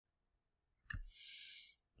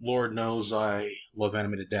Lord knows I love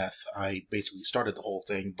anime to death. I basically started the whole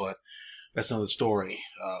thing, but that's another story,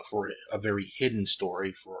 for a very hidden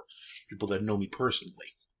story for people that know me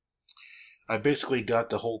personally. I basically got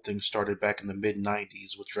the whole thing started back in the mid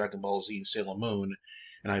 90s with Dragon Ball Z and Sailor Moon,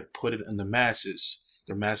 and I put it in their masses'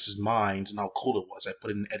 minds, and how cool it was. I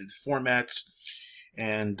put it in edited formats,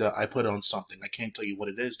 and I put it on something. I can't tell you what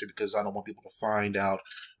it is because I don't want people to find out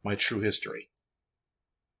my true history.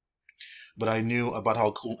 But I knew about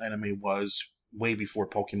how cool anime was way before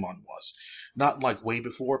Pokemon was. Not like way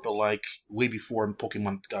before, but like way before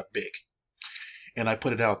Pokemon got big. And I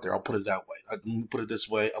put it out there. I'll put it that way. I put it this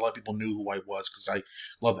way. A lot of people knew who I was because I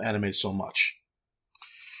love anime so much.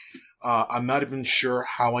 I'm not even sure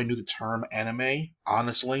how I knew the term anime,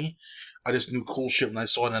 honestly. I just knew cool shit when I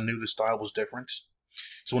saw it and I knew the style was different.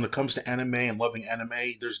 So when it comes to anime and loving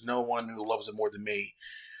anime, there's no one who loves it more than me.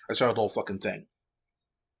 I started the whole fucking thing.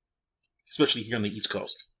 Especially here on the East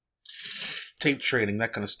Coast. Tape trading,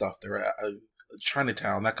 that kind of stuff.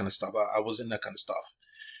 Chinatown, that kind of stuff. I was in that kind of stuff.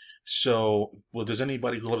 So, well, if there's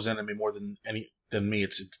anybody who loves anime more than me,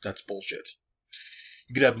 that's bullshit.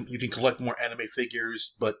 You can collect more anime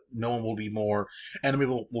figures, but no one will be more.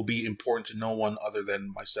 Anime will be important to no one other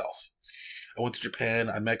than myself. I went to Japan.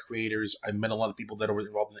 I met creators. I met a lot of people that were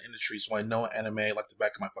involved in the industry, so I know anime like the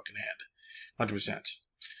back of my fucking hand, 100%.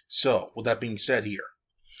 So, with that being said, here.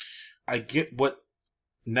 I get what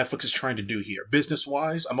Netflix is trying to do here. Business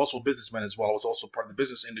wise, I'm also a businessman as well. I was also part of the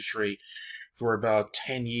business industry for about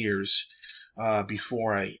 10 years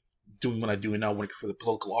before I doing what I do now, working for the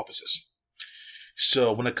political offices.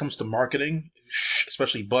 So when it comes to marketing,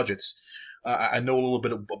 especially budgets, I know a little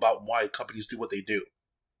bit about why companies do what they do.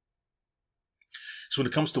 So when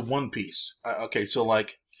it comes to One Piece, okay, so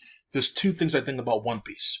like, there's two things I think about One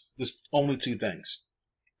Piece. There's only two things.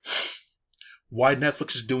 Why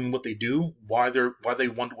Netflix is doing what they do, why they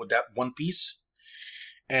want to adapt One Piece,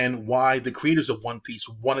 and why the creators of One Piece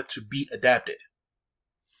want it to be adapted.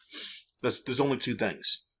 There's only two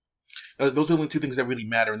things. Those are the only two things that really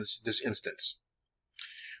matter in this instance.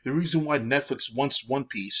 The reason why Netflix wants One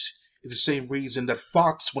Piece is the same reason that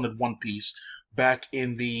Fox wanted One Piece back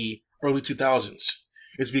in the early 2000s.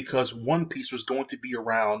 It's because One Piece was going to be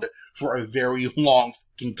around for a very long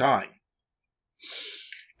fucking time.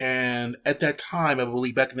 And at that time, I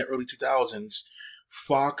believe back in the early 2000s,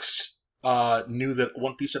 Fox knew that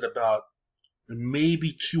One Piece had about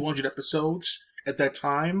maybe 200 episodes at that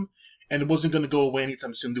time, and it wasn't going to go away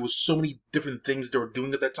anytime soon. There was so many different things they were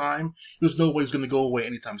doing at that time. There was no way it was going to go away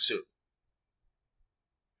anytime soon.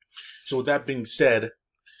 So with that being said,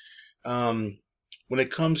 when it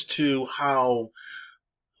comes to how,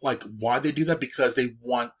 like, why they do that, because they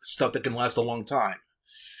want stuff that can last a long time.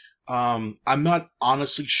 I'm not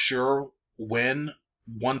honestly sure when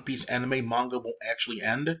One Piece anime manga will actually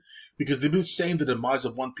end, because they've been saying the demise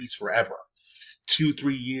of One Piece forever. 2,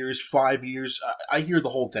 3 years, 5 years, I hear the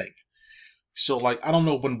whole thing. So, like, I don't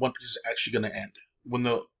know when One Piece is actually gonna end.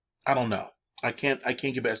 I don't know. I can't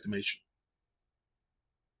give an estimation.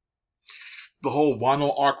 The whole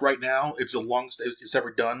Wano arc right now, it's the longest it's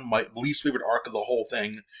ever done. My least favorite arc of the whole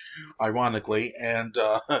thing, ironically, and,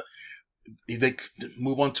 they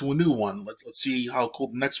move on to a new one. Let's see how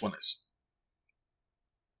cool the next one is.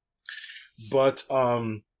 But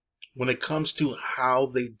when it comes to how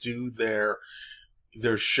they do their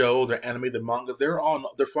show, their anime, their manga, they're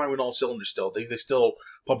firing all cylinders still. They still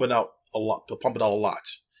pump it out a lot.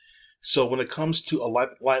 So when it comes to a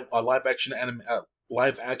live action anime,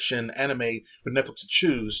 with Netflix to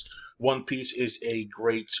choose, One Piece is a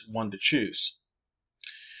great one to choose.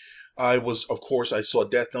 Of course, I saw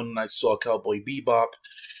Death Note and I saw Cowboy Bebop.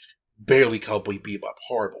 Barely Cowboy Bebop.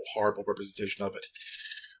 Horrible representation of it.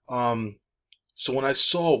 So when I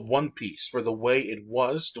saw One Piece for the way it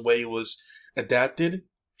was adapted,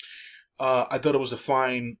 I thought it was a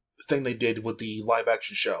fine thing they did with the live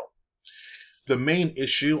action show. The main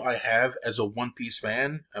issue I have as a One Piece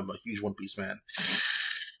fan, I'm a huge One Piece fan,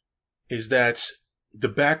 is that the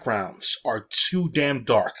backgrounds are too damn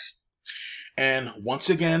dark. And once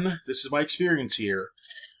again, this is my experience here,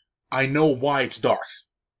 I know why it's dark.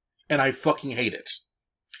 And I fucking hate it.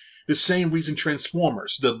 The same reason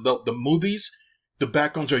Transformers, the movies, the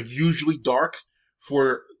backgrounds are usually dark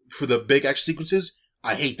for the big action sequences.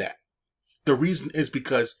 I hate that. The reason is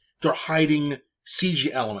because they're hiding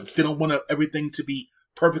CG elements. They don't want everything to be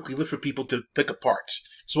perfectly lit for people to pick apart.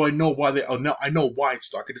 So I know why I know why it's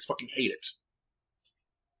dark. I just fucking hate it.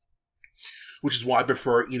 Which is why I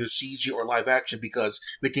prefer either CG or live action, because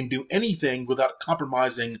they can do anything without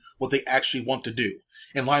compromising what they actually want to do.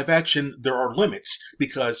 In live action, there are limits,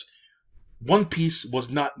 because One Piece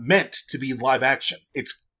was not meant to be live action.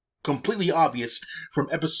 It's Completely obvious from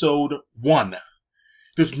episode 1.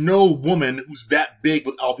 There's no woman who's that big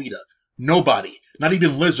with Alvida. Nobody. Not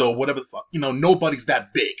even Lizzo, whatever the fuck. Nobody's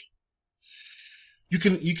that big. You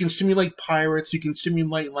can simulate pirates. You can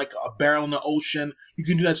simulate like a barrel in the ocean. You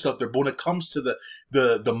can do that stuff there. But when it comes to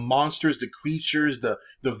the monsters, the creatures, the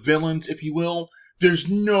villains, if you will, there's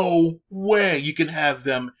no way you can have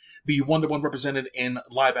them be one-to-one represented in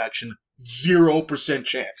live action. 0%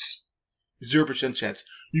 chance. 0% chance.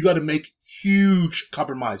 You got to make huge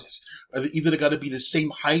compromises. Either they got to be the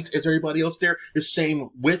same height as everybody else there, the same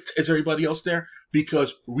width as everybody else there,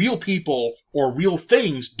 because real people or real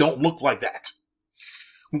things don't look like that.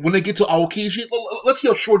 When they get to Aokiji, let's see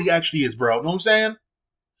how short he actually is, bro. Know what I'm saying?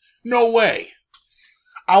 No way.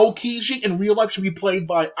 Aokiji in real life should be played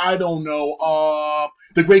by, I don't know,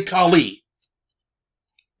 the Great Khali.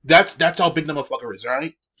 That's how big the motherfucker is,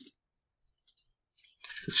 right?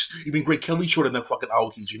 Even Great Khali shorter than fucking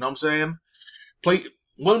Aokiji, you know what I'm saying? Play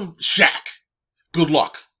one Shaq. Good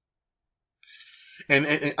luck. And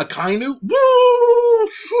Akainu,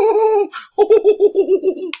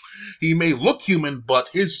 he may look human, but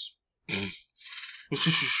his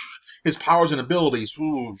powers and abilities,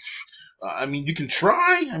 I mean, you can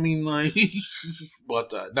try. I mean, like,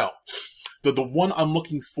 but no. The one I'm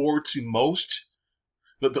looking forward to most,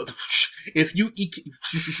 if you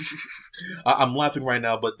I'm laughing right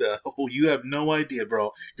now, but you have no idea,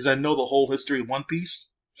 bro, because I know the whole history of One Piece.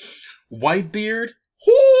 Whitebeard,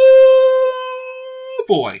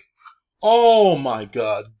 boy. Oh my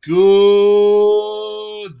god.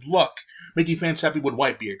 Good luck making fans happy with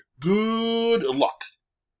Whitebeard. Good luck.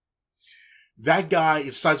 That guy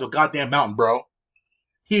is the size of a goddamn mountain, bro.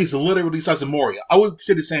 He is literally the size of Moria. I would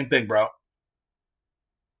say the same thing, bro.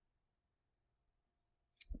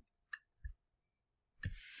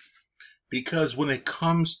 Because when it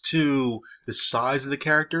comes to the size of the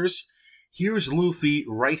characters, here's Luffy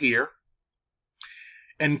right here.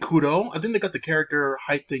 And Kuro, I think they got the character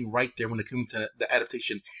height thing right there when it comes to the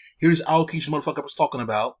adaptation. Here's Aokiji, motherfucker I was talking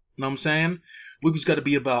about. You know what I'm saying? Luffy's got to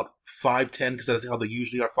be about 5'10", because that's how they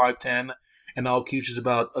usually are, 5'10". And Aokiji's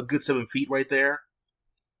about a good 7 feet right there.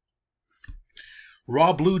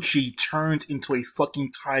 Rob Lucci turned into a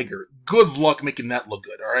fucking tiger. Good luck making that look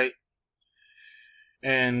good, alright?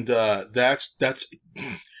 And that's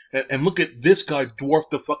and look at this guy dwarf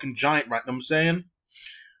the fucking giant, right? Know what I'm saying?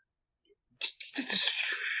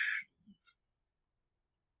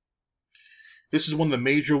 This is one of the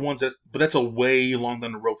major ones, but that's a way long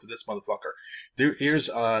down the road for this motherfucker. Here's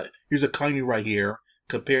Akainu right here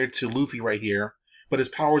compared to Luffy right here, but his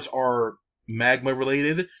powers are magma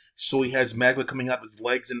related, so he has magma coming out of his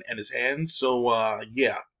legs and his hands. So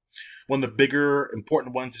yeah, one of the bigger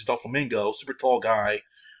important ones is Doflamingo, super tall guy.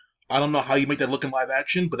 I don't know how you make that look in live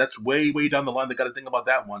action, but that's way down the line. They got to think about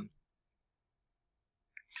that one.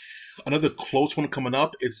 Another close one coming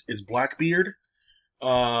up is Blackbeard.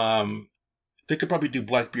 They could probably do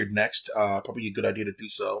Blackbeard next. Probably a good idea to do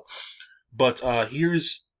so. But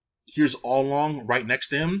here's Arlong right next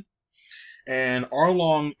to him. And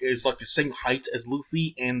Arlong is like the same height as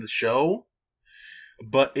Luffy in the show.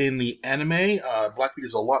 But in the anime, Blackbeard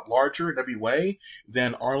is a lot larger in every way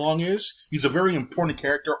than Arlong is. He's a very important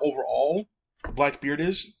character overall, Blackbeard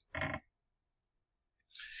is.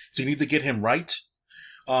 So you need to get him right.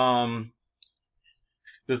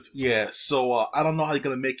 Yeah, so I don't know how you're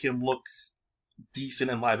going to make him look decent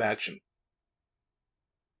in live action.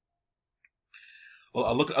 Well,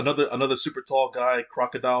 I look another super tall guy,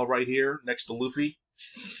 Crocodile, right here next to Luffy.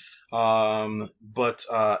 But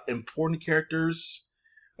important characters.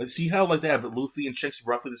 Let's see how like they have Luffy and Shanks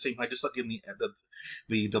roughly the same height, just like in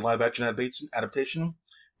the live action adaptation.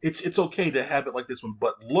 It's okay to have it like this one,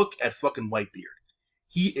 but look at fucking Whitebeard.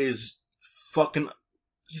 He's the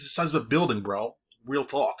size of a building, bro. Real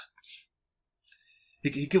talk.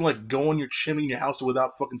 He can like go on your chimney in your house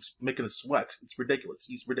without fucking making a sweat. It's ridiculous.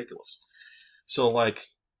 He's ridiculous. So like,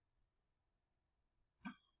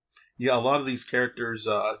 yeah, a lot of these characters,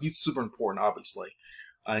 he's super important, obviously.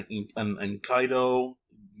 And Kaido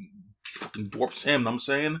fucking dwarfs him. I'm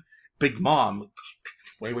saying, Big Mom,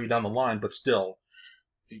 way down the line, but still,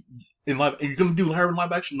 in live, are you gonna do her in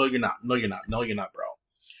live action? No, you're not. No, you're not, bro.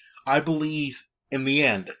 I believe in the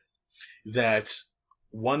end that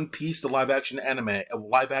One Piece, the live action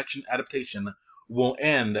adaptation, will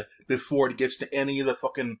end before it gets to any of the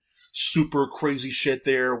fucking super crazy shit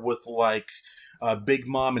there with like Big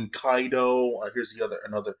Mom and Kaido. Here's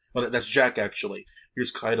another. That's Jack actually.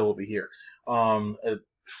 Here's Kaido over here.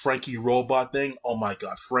 Frankie robot thing. Oh my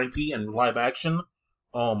god, Frankie and live action.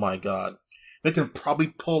 Oh my god, they can probably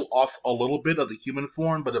pull off a little bit of the human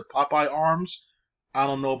form, but the Popeye arms. I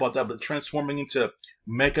don't know about that, but transforming into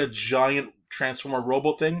mega giant transformer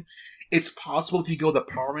robo thing, it's possible if you go the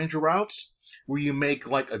Power Ranger routes, where you make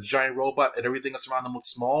like a giant robot and everything that's around them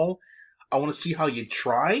looks small. I want to see how you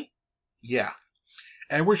try. Yeah.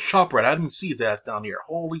 And where's Chopper at? I didn't see his ass down here.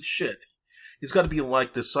 Holy shit. He's got to be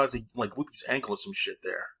like the size of like Luffy's ankle or some shit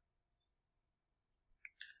there.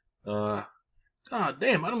 God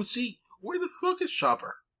damn, I don't see. Where the fuck is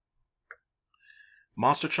Chopper?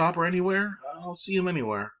 Monster Chopper anywhere? I don't see him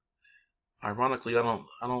anywhere. Ironically, I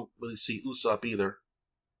don't really see Usopp either.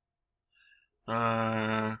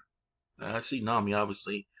 I see Nami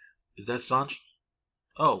obviously. Is that Sanji?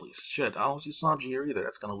 Holy shit, I don't see Sanji here either.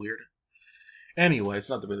 That's kind of weird. Anyway, it's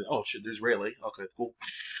not the really. Oh shit, there's Rayleigh. Okay, cool.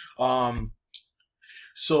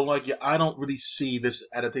 So like, yeah, I don't really see this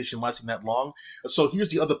adaptation lasting that long. So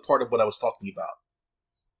here's the other part of what I was talking about.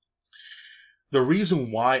 The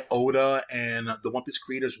reason why Oda and the One Piece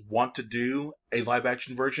creators want to do a live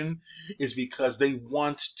action version is because they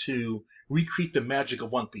want to recreate the magic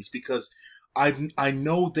of One Piece. Because I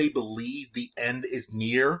know they believe the end is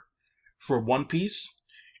near for One Piece,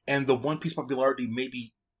 and the One Piece popularity may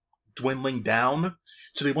be dwindling down.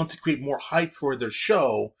 So they want to create more hype for their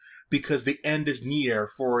show because the end is near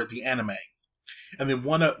for the anime. And they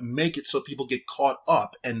want to make it so people get caught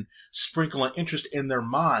up and sprinkle an interest in their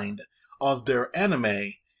mind of their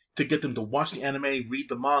anime to get them to watch the anime, read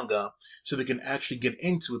the manga, so they can actually get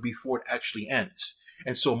into it before it actually ends.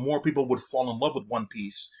 And so more people would fall in love with One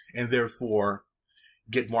Piece and therefore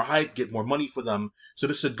get more hype, get more money for them. So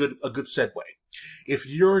this is a good segue. If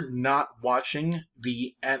you're not watching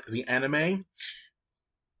the anime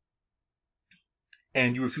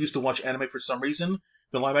and you refuse to watch anime for some reason,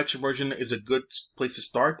 the live action version is a good place to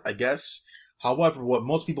start, I guess. However, what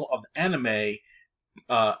most people of anime,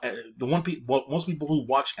 most people who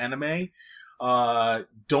watch anime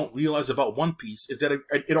don't realize about One Piece is that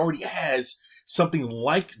it already has something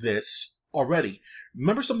like this already.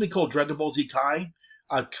 Remember something called Dragon Ball Z Kai?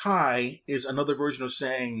 Kai is another version of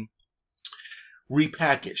saying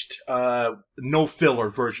repackaged, no filler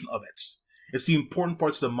version of it. It's the important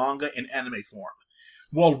parts of the manga in anime form.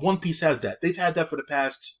 Well, One Piece has that. They've had that for the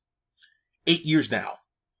past 8 years now,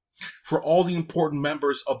 for all the important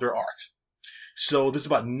members of their arc. So there's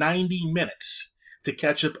about 90 minutes to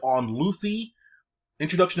catch up on Luffy,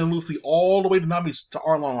 introduction to Luffy, all the way to Nami's to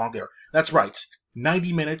Arlong Lock there. That's right,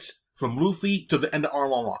 90 minutes from Luffy to the end of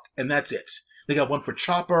Arlong Lock, and that's it. They got one for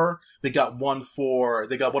Chopper. They got one for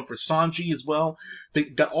Sanji as well. They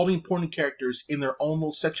got all the important characters in their own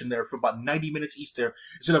little section there for about 90 minutes each there.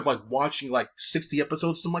 Instead of like watching like 60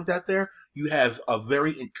 episodes, something like that there, you have a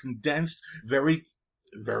very condensed, very,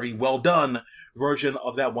 very well done version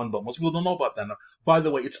of that one. But most people don't know about that. Now, by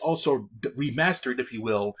the way, it's also remastered, if you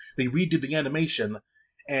will. They redid the animation,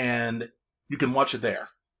 and you can watch it there.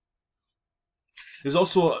 There's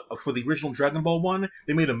also, for the original Dragon Ball one,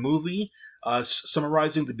 they made a movie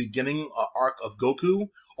summarizing the beginning arc of Goku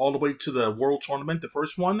all the way to the World Tournament, the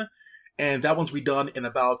first one, and that one's redone in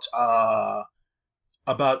about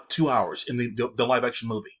 2 hours in the live action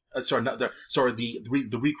movie. The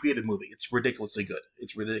recreated movie. It's ridiculously good.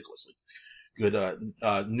 It's ridiculously good.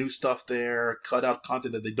 New stuff there, cut out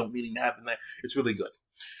content that they don't mean to have in there. It's really good.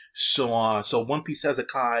 So One Piece has a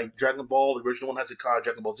Kai, Dragon Ball, the original one has a Kai,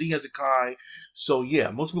 Dragon Ball Z has a Kai. So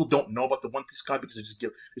yeah, most people don't know about the One Piece Kai because they just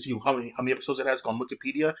see how many episodes it has on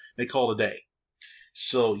Wikipedia. They call it a day.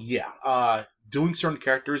 So yeah, doing certain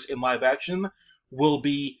characters in live action will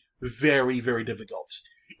be very, very difficult.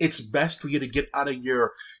 It's best for you to get out of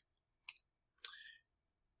your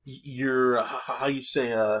how you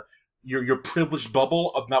say your privileged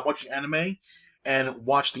bubble of not watching anime and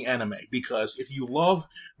watch the anime, because if you love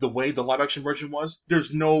the way the live action version was,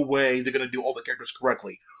 there's no way they're going to do all the characters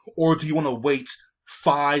correctly. Or do you want to wait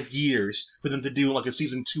 5 years for them to do like a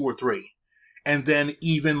season 2 or 3, and then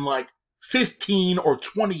even like 15 or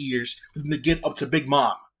 20 years for them to get up to Big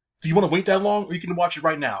Mom? Do you want to wait that long, or you can watch it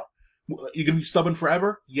right now? You can be stubborn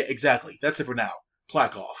forever? Yeah, exactly. That's it for now.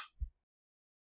 Clack off.